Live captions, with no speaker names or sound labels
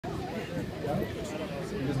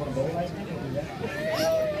You just want a bowl of ice cream? We'll do that.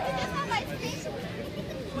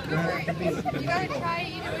 You gotta try it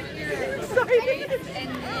either with your and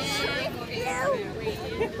then we'll get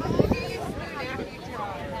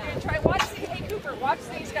try. Watch these. Hey Cooper, watch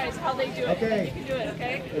these guys how they do it. Okay. You can do it,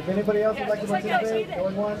 okay? If anybody else would like to participate,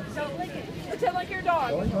 going one. Don't lick it. Pretend like you're a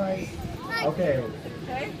dog. Going twice. Okay.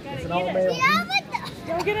 Okay. It's an all-male.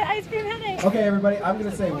 Don't get an ice cream headache. Okay, everybody. I'm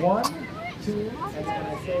gonna say 1, 2, and then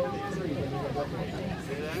I say 3.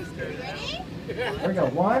 Here we go.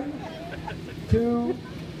 1, 2,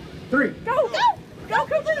 3. Go! Go! Go,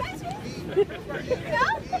 Cooper! Go!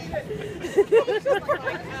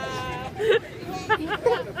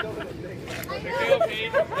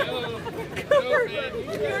 Cooper,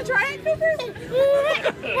 you wanna try it, Cooper?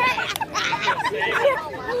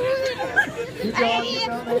 Keep going, keep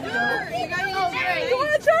going, keep Come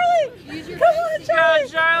on, Charlie! Come on, Charlie! Go,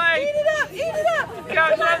 Charlie! Eat it up! Eat it up! Go,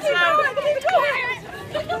 Joseph! Keep going!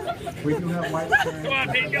 We do have white Come on,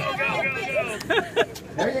 Pete, go, go, go, go!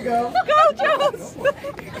 There you go. Go, Jones! This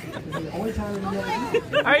is the only time we get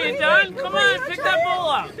it. Are you done? Come on, pick that bowl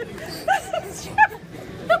up.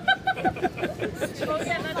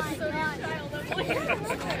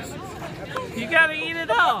 You gotta eat it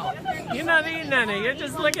all. You're not eating any, you're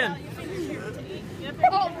just licking.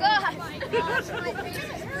 Oh, God!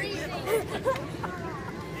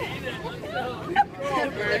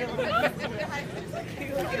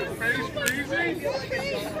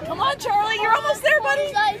 Come on, Charlie, you're almost there,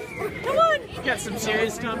 buddy. Come on. You got some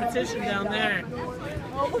serious competition down there.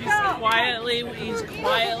 Oh, look He's out. quietly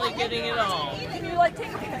getting it all. Can you like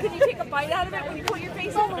can you take a bite out of it when you put your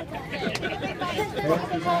face in it?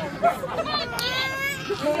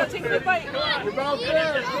 Yeah, take a big bite. You're about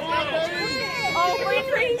there. Oh, brain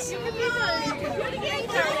freeze. You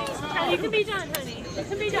can be done, honey. You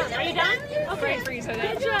can be done. Are you done? Oh, brain freeze.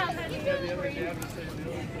 Good job, honey.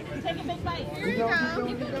 Take a big bite. Here you go.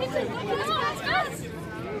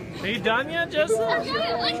 Are you done yet, Joseph? Oh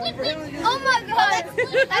my God!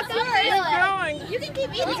 That's all right. Keep going. You can keep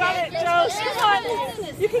eating You got it, Joe. Come on.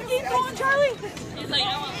 You can keep going, Charlie.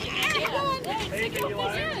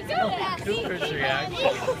 Cooper's reaction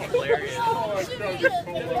is hilarious.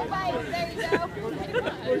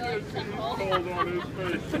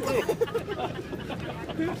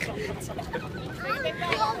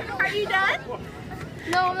 Are you done?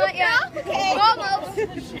 No, not yet. Okay. Almost.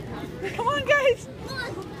 Come on, guys.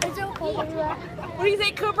 It's okay. What do you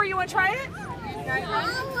think, Cooper? You want to try it?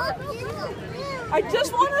 I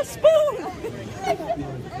just want a spoon.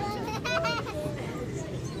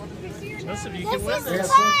 Joseph, you can win We got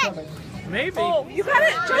this. food coming. Maybe. Oh, you got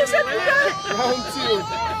it, Joseph. You got it. Round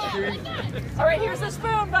 2. All right, here's the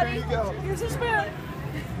spoon, buddy. Here you go. Here's the spoon.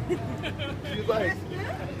 You like?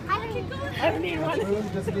 I don't need one. Spoon,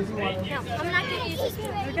 just in case you want them. I'm not going to use this.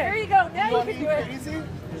 Okay, here you go. Now you can do it. Easy?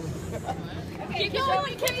 Keep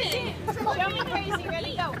going, crazy. Show me crazy.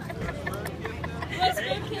 Ready, go.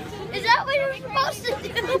 Is that what you're supposed to do?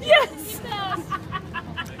 Yes.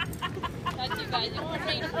 That's you guys. It's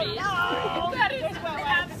brain freeze. Oh, that is well.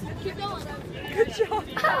 Keep going. Good job.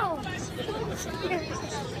 Oh.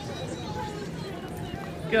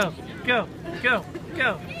 Go, go, go, go,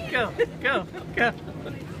 go, go, go.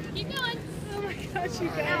 Keep going. Oh my gosh, you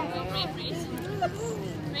guys. Go brain freeze.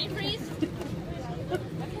 Brain freeze.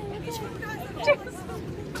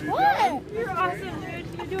 What? You're awesome, dude.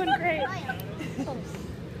 You're doing great.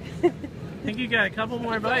 I think you got a couple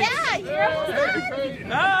more bites. Yeah, you're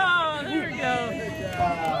Oh, there we go.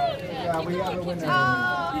 Yeah, we have a winner.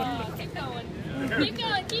 Keep going. Keep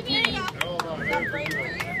going. Keep eating.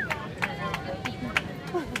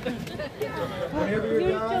 Whenever you're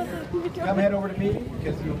done, come head over to me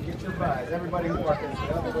because you'll get your prize. Everybody who participated,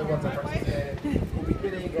 the other ones that participated, will be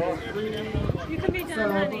getting all 3 You can be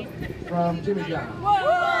done, honey. from Jimmy John. Whoa!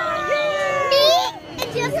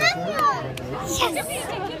 It's just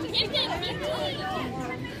Keep going.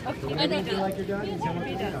 So whenever you feel like you're done, you tell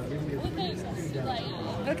me to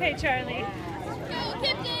Okay, Charlie. Go,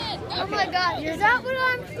 Tipton. Oh my God, is that what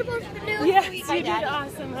I'm supposed to do? Yes, you did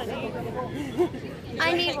awesome, honey.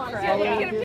 I need one. Here, you get a